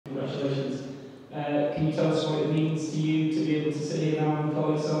Can you tell us what it means to you to be able to sit here now and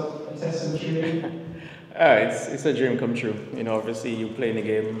call yourself a Test centurion? It's a dream come true. Obviously you playing the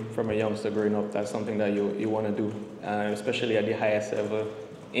game from a youngster growing up. That's something that you want to do, especially at the highest level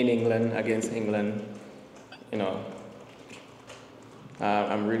in England against England.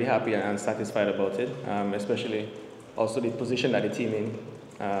 I'm really happy and satisfied about it, especially also the position that the team in.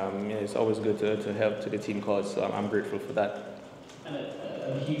 It's always good to help to the team cause, so I'm grateful for that. And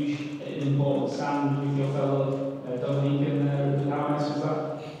a huge, important stand with your fellow Dominic, and how nice was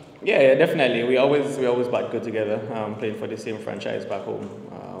that? Yeah, definitely. We always back good together, playing for the same franchise back home.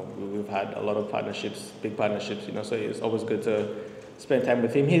 We've had a lot of partnerships, big partnerships, so it's always good to spend time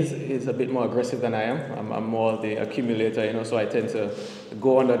with him. He's a bit more aggressive than I am. I'm more the accumulator, so I tend to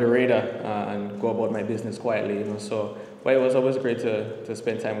go under the radar and go about my business quietly, but it was always great to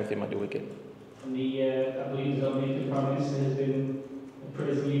spend time with him at the weekend. And I believe the Dominican Prime Minister has been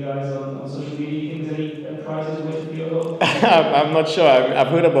praising you guys on social media. Do you think there's any prizes waiting for you? I'm not sure. I've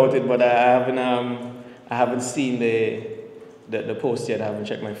heard about it, but I haven't seen the post yet. I haven't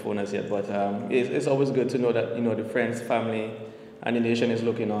checked my phone as yet. But it's always good to know that the friends, family, and the nation is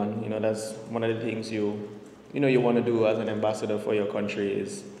looking on. That's one of the things you want to do as an ambassador for your country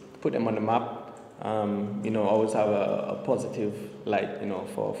is put them on the map. Always have a positive light,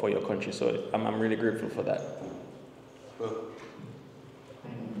 for your country. So I'm really grateful for that.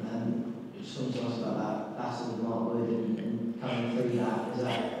 Just talk to us about that battle with Mark Wood and coming through that.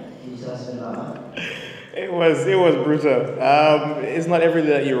 Can you tell us a bit about that? It was brutal. It's not every day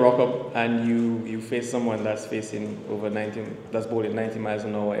that you rock up and you face someone that's bowling 90 miles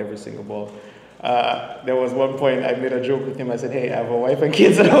an hour every single ball. There was one point I made a joke with him. I said, "Hey, I have a wife and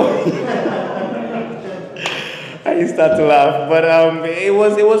kids at home." And he started to laugh, but it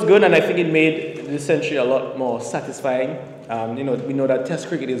was good, and I think it made the century a lot more satisfying. We know that Test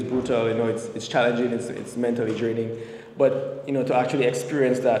cricket is brutal. It's challenging. It's mentally draining, but to actually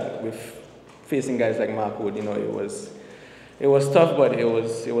experience that with facing guys like Mark Wood, it was tough, but it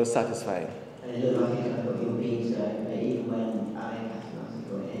was satisfying. And it looked like you kind of got your beans going, but even when Alex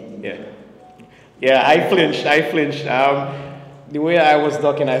got it, yeah, I flinched. The way I was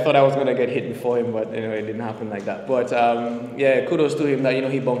ducking, I thought I was going to get hit before him, but it didn't happen like that. But kudos to him that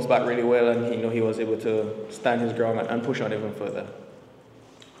he bounced back really well, and he was able to stand his ground and push on even further.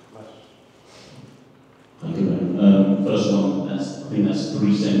 Thank you. First one, I think that's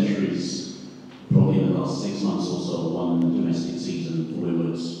 3 centuries, probably in the last 6 months or so, one domestic season for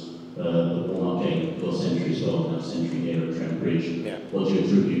Woodwards. The Walnut game, your century as well, and a century here at Trent Bridge. Yeah. What do you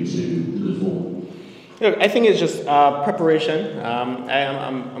attribute to the good form? Look, I think it's just preparation.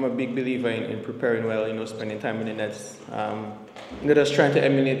 I'm a big believer in preparing well, spending time in the nets. Just trying to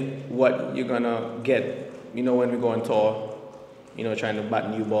emulate what you're going to get, when we go on tour, trying to bat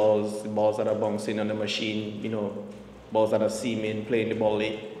new balls that are bouncing on the machine, balls that are seaming, playing the ball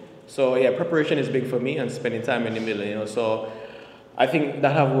late. So, yeah, preparation is big for me and spending time in the middle, So I think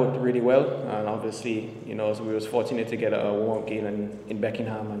that have worked really well, and obviously, so we was fortunate to get a warm-up game in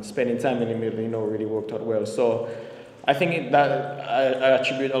Beckenham, and spending time in the middle, really worked out well. So I think that I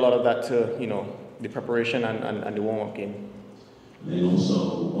attribute a lot of that to, the preparation and the warm-up game. And then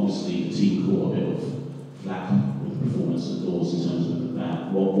also, obviously, the team caught a bit of flack with the performance of Dawes in terms of the bat.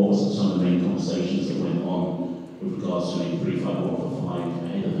 What was some of the main conversations that went on with regards to maybe 3-5, 1-5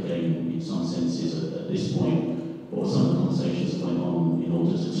 ahead of the game in some senses at this point? What were some of the conversations that went on in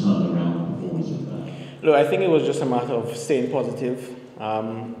order to turn around the performance with that? Look, I think it was just a matter of staying positive.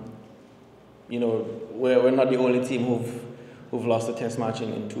 We're not the only team who've lost a Test match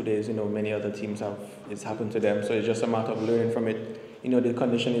in 2 days. Many other teams it's happened to them. So it's just a matter of learning from it. The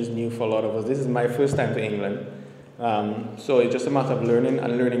condition is new for a lot of us. This is my first time to England. So it's just a matter of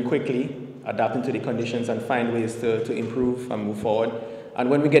learning quickly, adapting to the conditions, and find ways to improve and move forward. And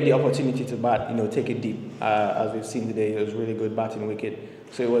when we get the opportunity to bat, take it deep. As we've seen today, it was really good batting wicket.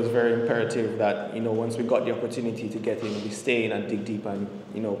 So it was very imperative that, once we got the opportunity to get in, we stay in and dig deep and,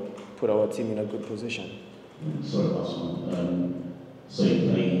 put our team in a good position. Sorry, last one. So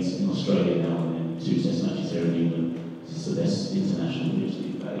you played in Australia now and then 2 Test matches here in England. Is this the best international pitch that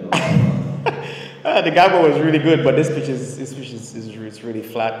you've played on? The Gabba was really good, but this pitch is really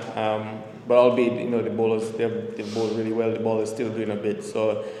flat. But albeit, the bowlers, they've bowled really well. The ball is still doing a bit.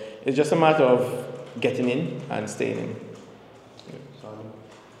 So it's just a matter of getting in and staying in.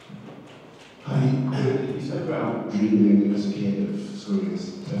 Hi, you spoke about dreaming as a kid of scoring this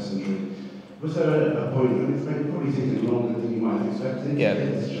Test century. Was there a point, and it's probably taken longer than you might have expected to get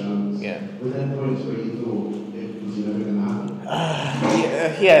this chance? Yeah. Were there points where you thought it was never going to happen?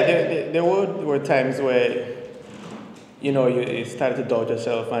 There were times where, you started to doubt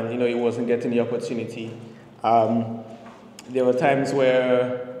yourself and, you wasn't getting the opportunity. There were times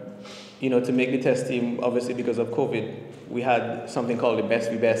where, to make the test team, obviously because of COVID, we had something called the best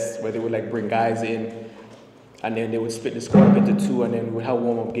be best, where they would bring guys in and then they would split the squad up into two and then we would have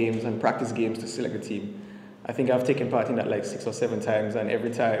warm-up games and practice games to select the team. I think I've taken part in that 6 or 7 times, and every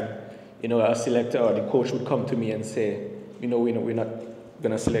time, a selector or the coach would come to me and say, we're not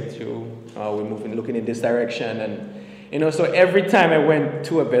going to select you, we're looking in this direction. And, so every time I went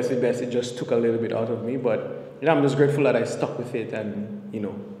to a best, it just took a little bit out of me, but, I'm just grateful that I stuck with it and,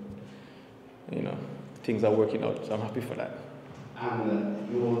 things are working out, so I'm happy for that.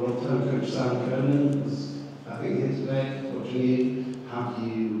 And your long-term coach, Sam Kernan, was, I think, here today, watching you. Have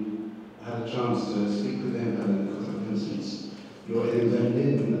you had a chance to speak with him? Because, for instance, you're in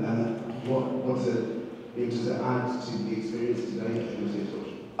England, and what does it add to the experience today?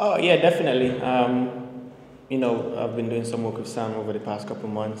 Oh, yeah, definitely. I've been doing some work with Sam over the past couple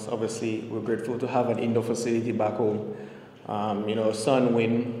of months. Obviously, we're grateful to have an indoor facility back home. Sun,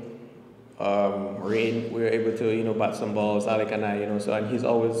 wind, rain, we were able to, bat some balls, Alec and I, and he's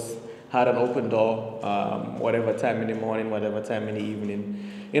always had an open door, whatever time in the morning, whatever time in the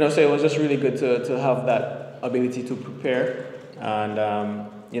evening. So it was just really good to have that ability to prepare. And,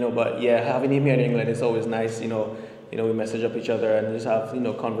 but yeah, having him here in England is always nice, we message up each other and just have,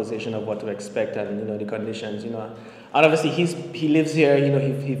 conversation of what to expect and, the conditions, And obviously he lives here,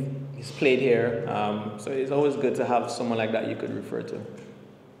 he's played here. So it's always good to have someone like that you could refer to.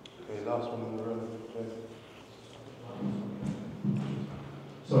 Okay, last one in the room, please.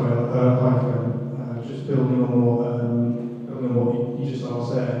 Sorry, hi Kavem. Just building on what you just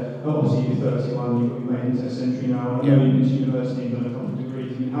asked there. Obviously you're 31, you've got your main test century now. I know you've been to university and done a couple of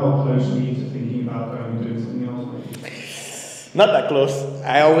degrees. How close were you to thinking about going and doing something else maybe? Not that close.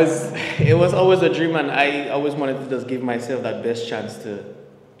 It was always a dream, and I always wanted to just give myself that best chance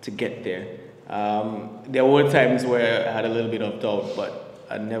to get there. There were times where I had a little bit of doubt, but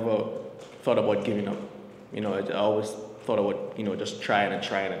I never thought about giving up. I always thought about, just trying.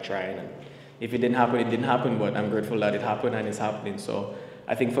 And if it didn't happen, it didn't happen, but I'm grateful that it happened and it's happening. So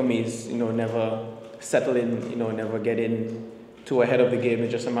I think for me, it's, never settling, never getting too ahead of the game.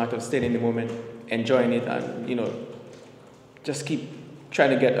 It's just a matter of staying in the moment, enjoying it, and, just keep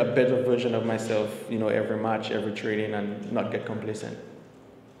trying to get a better version of myself, every match, every training, and not get complacent.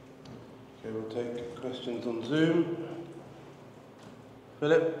 Okay, we'll take questions on Zoom.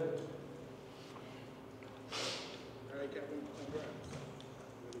 Philip? All right, Kavem, congrats.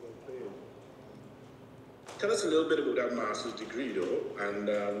 Tell us a little bit about that master's degree, though, and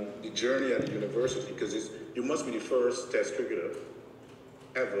the journey at the university, because you must be the first Test cricketer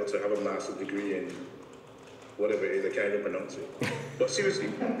ever to have a master's degree in whatever it is, I can't even pronounce it. But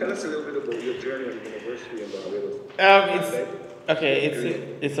seriously, tell us a little bit about your journey at the university in Barbados.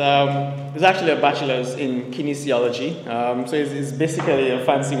 It's actually a bachelor's in kinesiology. So it's basically a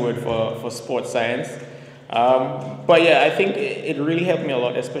fancy word for sports science. But yeah, I think it really helped me a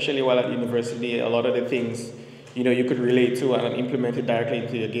lot, especially while at university. A lot of the things, you could relate to and implement it directly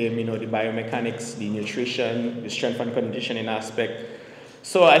into your game. The biomechanics, the nutrition, the strength and conditioning aspect.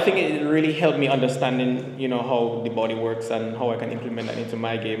 So I think it really helped me understanding, how the body works and how I can implement that into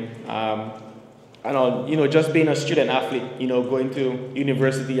my game. And just being a student athlete, going to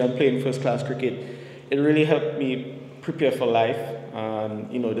university and playing first-class cricket, it really helped me prepare for life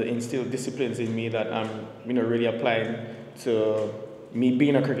and, to instill disciplines in me that I'm, really applying to me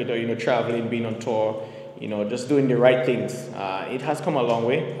being a cricketer, traveling, being on tour, just doing the right things. It has come a long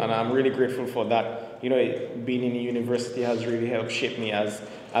way, and I'm really grateful for that. Being in the university has really helped shape me as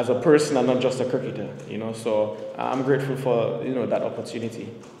a person and not just a cricketer, so I'm grateful for, that opportunity.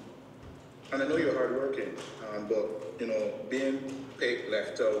 And I know you're hardworking, but, being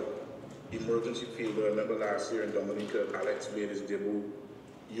left out, emergency fielder, I remember last year in Dominica, Alex made his debut.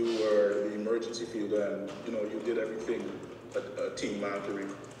 You were the emergency fielder and, you did everything a team man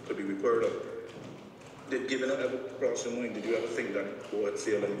to be required of. Did giving up ever cross your mind? Did you ever think that at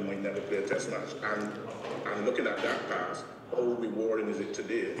Salem you might never play a test match? And looking at that pass, how rewarding is it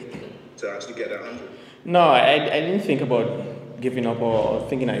today to actually get 100? No, I didn't think about giving up or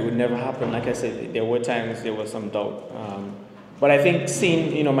thinking that it would never happen. Like I said, there were times there was some doubt. But I think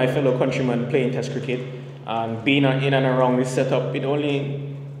seeing, my fellow countrymen playing test cricket and being in and around this setup, it only,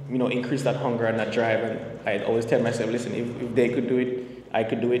 increased that hunger and that drive. And I'd always tell myself, listen, if they could do it, I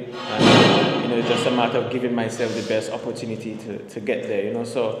could do it. And, it's just a matter of giving myself the best opportunity to get there,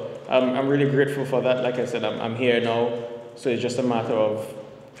 So I'm really grateful for that. Like I said, I'm here now. So it's just a matter of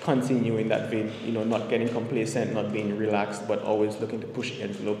continuing that vein, not getting complacent, not being relaxed, but always looking to push the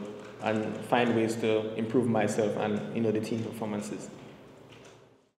envelope and find ways to improve myself and the team performances.